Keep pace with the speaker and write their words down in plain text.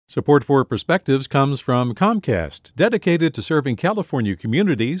Support for Perspectives comes from Comcast, dedicated to serving California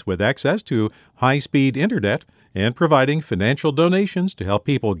communities with access to high-speed internet and providing financial donations to help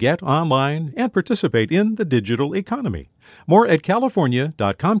people get online and participate in the digital economy. More at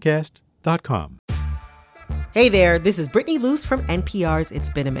california.comcast.com. Hey there, this is Brittany Luce from NPR's It's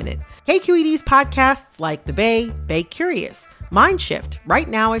Been a Minute. KQED's podcasts like The Bay Curious, Mindshift, Right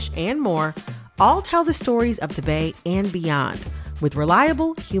Nowish, and more all tell the stories of the Bay and beyond with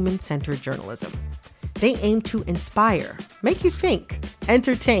reliable, human-centered journalism. They aim to inspire, make you think,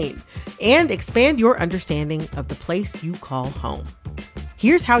 entertain, and expand your understanding of the place you call home.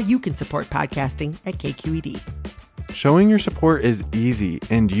 Here's how you can support podcasting at KQED. Showing your support is easy,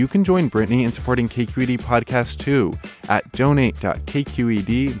 and you can join Brittany in supporting KQED Podcast too at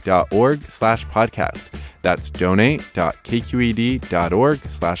donate.kqed.org/podcast. That's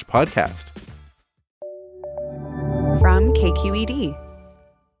donate.kqed.org/podcast. From KQED.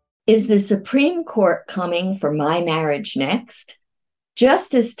 Is the Supreme Court coming for my marriage next?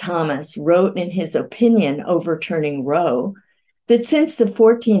 Justice Thomas wrote in his opinion overturning Roe that since the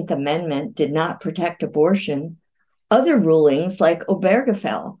 14th Amendment did not protect abortion, other rulings like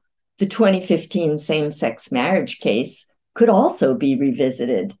Obergefell, the 2015 same-sex marriage case, could also be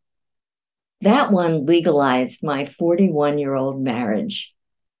revisited. That one legalized my 41-year-old marriage.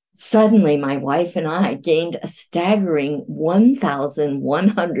 Suddenly, my wife and I gained a staggering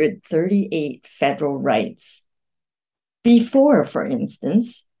 1,138 federal rights. Before, for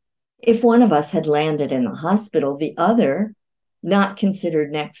instance, if one of us had landed in the hospital, the other, not considered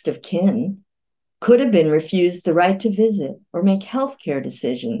next of kin, could have been refused the right to visit or make healthcare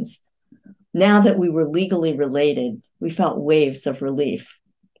decisions. Now that we were legally related, we felt waves of relief.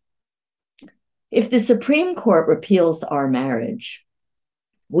 If the Supreme Court repeals our marriage,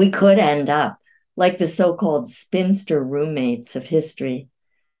 we could end up like the so-called spinster roommates of history,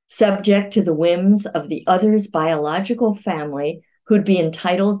 subject to the whims of the other's biological family who'd be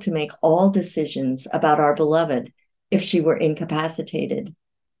entitled to make all decisions about our beloved if she were incapacitated.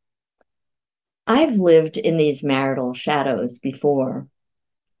 I've lived in these marital shadows before.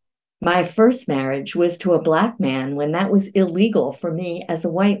 My first marriage was to a Black man when that was illegal for me as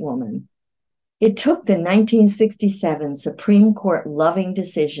a white woman. It took the 1967 Supreme Court loving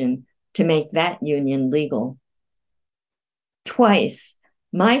decision to make that union legal. Twice,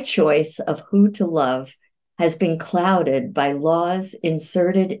 my choice of who to love has been clouded by laws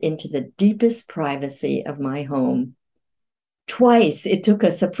inserted into the deepest privacy of my home. Twice, it took a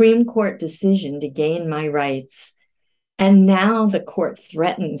Supreme Court decision to gain my rights, and now the court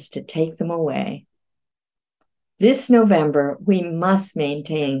threatens to take them away. This November, we must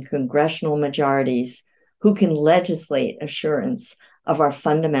maintain congressional majorities who can legislate assurance of our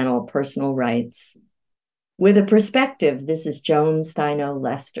fundamental personal rights. With a perspective, this is Joan Steinau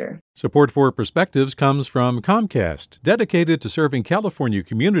Lester. Support for Perspectives comes from Comcast, dedicated to serving California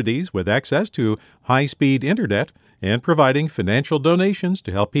communities with access to high-speed internet and providing financial donations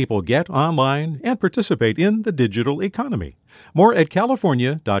to help people get online and participate in the digital economy. More at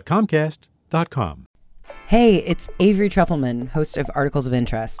california.comcast.com. Hey, it's Avery Trufelman, host of Articles of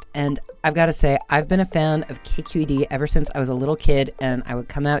Interest, and I've got to say, I've been a fan of KQED ever since I was a little kid, and I would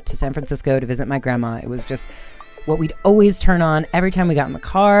come out to San Francisco to visit my grandma. It was just what we'd always turn on every time we got in the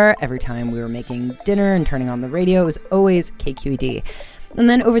car, every time we were making dinner and turning on the radio. It was always KQED. And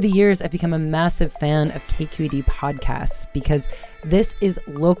then over the years, I've become a massive fan of KQED podcasts because this is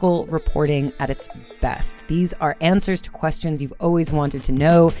local reporting at its best. These are answers to questions you've always wanted to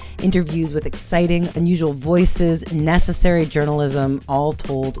know, interviews with exciting, unusual voices, necessary journalism, all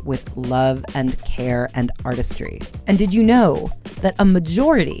told with love and care and artistry. And did you know that a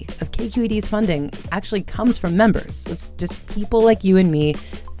majority of KQED's funding actually comes from members? It's just people like you and me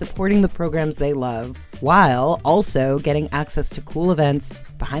supporting the programs they love, while also getting access to cool events,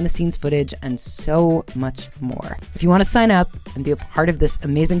 behind-the-scenes footage, and so much more. If you want to sign up and be a part of this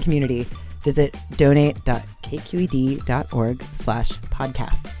amazing community, visit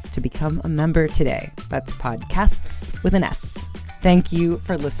donate.kqed.org/podcasts to become a member today. That's podcasts with an S. Thank you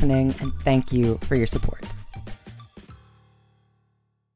for listening, and thank you for your support.